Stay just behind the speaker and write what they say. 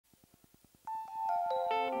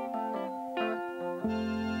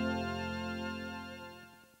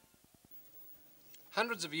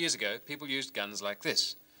Hundreds of years ago, people used guns like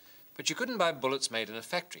this. But you couldn't buy bullets made in a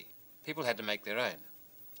factory. People had to make their own,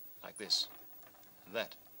 like this and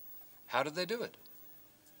that. How did they do it?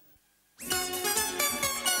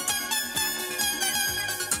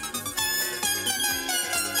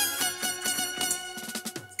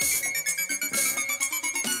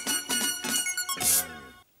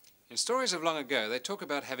 In stories of long ago, they talk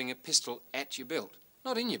about having a pistol at your belt.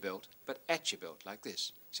 Not in your belt, but at your belt, like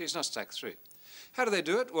this. See, it's not stuck through. How do they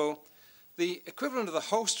do it? Well, the equivalent of the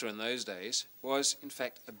holster in those days was, in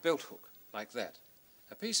fact, a belt hook, like that.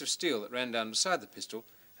 A piece of steel that ran down beside the pistol,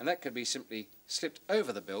 and that could be simply slipped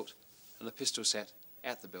over the belt, and the pistol sat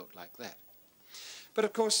at the belt like that. But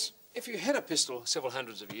of course, if you had a pistol several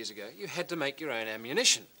hundreds of years ago, you had to make your own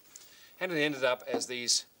ammunition. And it ended up as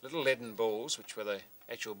these little leaden balls, which were the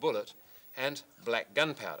actual bullet, and black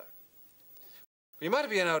gunpowder. Well, you might have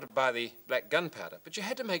been able to buy the black gunpowder, but you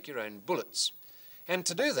had to make your own bullets. And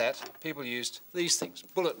to do that, people used these things,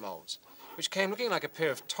 bullet molds, which came looking like a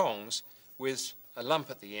pair of tongs with a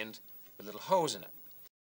lump at the end with little holes in it.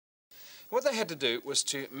 What they had to do was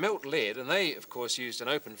to melt lead, and they, of course, used an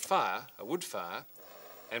open fire, a wood fire,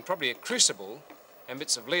 and probably a crucible and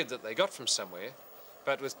bits of lead that they got from somewhere.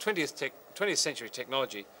 But with 20th century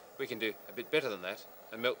technology, we can do a bit better than that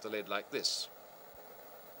and melt the lead like this.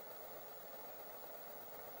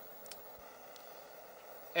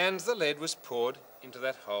 And the lead was poured into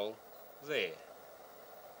that hole there.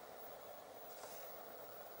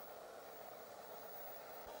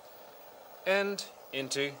 And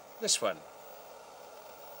into this one.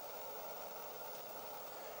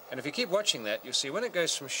 And if you keep watching that, you'll see when it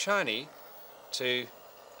goes from shiny to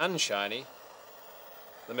unshiny,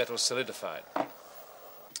 the metal's solidified.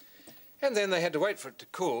 And then they had to wait for it to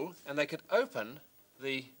cool, and they could open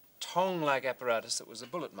the tong-like apparatus that was the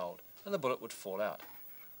bullet mold, and the bullet would fall out,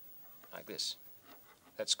 like this.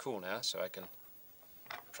 That's cool now, so I can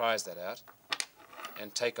prise that out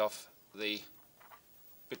and take off the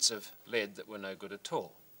bits of lead that were no good at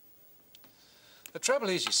all. The trouble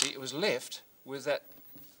is, you see, it was left with that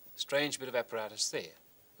strange bit of apparatus there.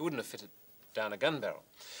 It wouldn't have fitted down a gun barrel.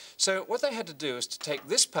 So what they had to do is to take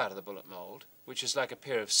this part of the bullet mold, which is like a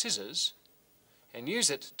pair of scissors, and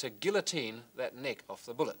use it to guillotine that neck off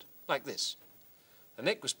the bullet, like this. The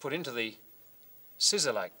neck was put into the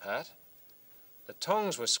scissor-like part, the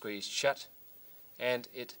tongs were squeezed shut, and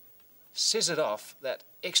it scissored off that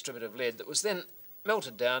extra bit of lead that was then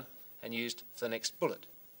melted down and used for the next bullet.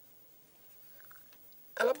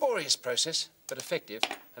 A laborious process, but effective,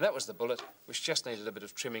 and that was the bullet, which just needed a bit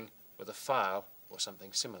of trimming with a file or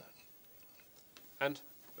something similar. And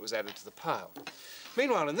it was added to the pile.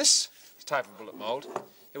 Meanwhile, in this type of bullet mold,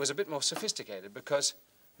 it was a bit more sophisticated because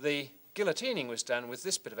the guillotining was done with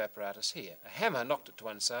this bit of apparatus here. A hammer knocked it to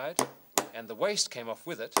one side, and the waste came off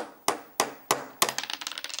with it.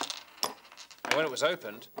 And when it was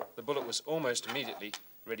opened, the bullet was almost immediately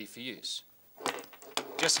ready for use.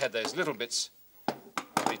 Just had those little bits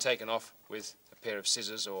to be taken off with a pair of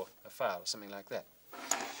scissors or a file or something like that.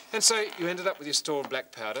 And so you ended up with your store of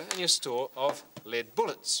black powder and your store of lead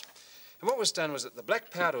bullets. And what was done was that the black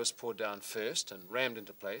powder was poured down first and rammed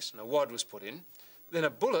into place, and a wad was put in. Then a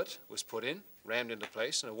bullet was put in, rammed into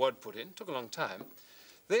place, and a wad put in. It took a long time.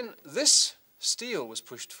 Then this steel was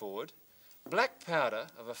pushed forward. Black powder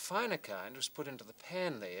of a finer kind was put into the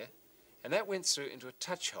pan there, and that went through into a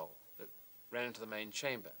touch hole that ran into the main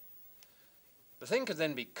chamber. The thing could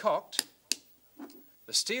then be cocked,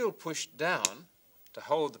 the steel pushed down to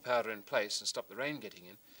hold the powder in place and stop the rain getting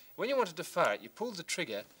in. When you wanted to fire it, you pulled the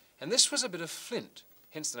trigger, and this was a bit of flint,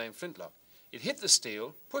 hence the name flintlock. It hit the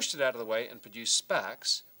steel, pushed it out of the way, and produced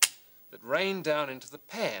sparks that rained down into the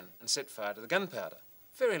pan and set fire to the gunpowder.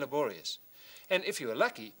 Very laborious. And if you were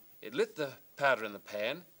lucky, it lit the powder in the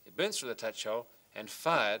pan, it burnt through the touch hole, and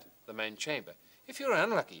fired the main chamber. If you were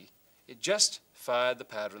unlucky, it just fired the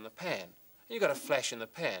powder in the pan. And you got a flash in the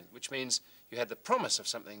pan, which means you had the promise of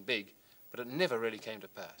something big, but it never really came to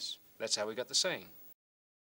pass. That's how we got the saying.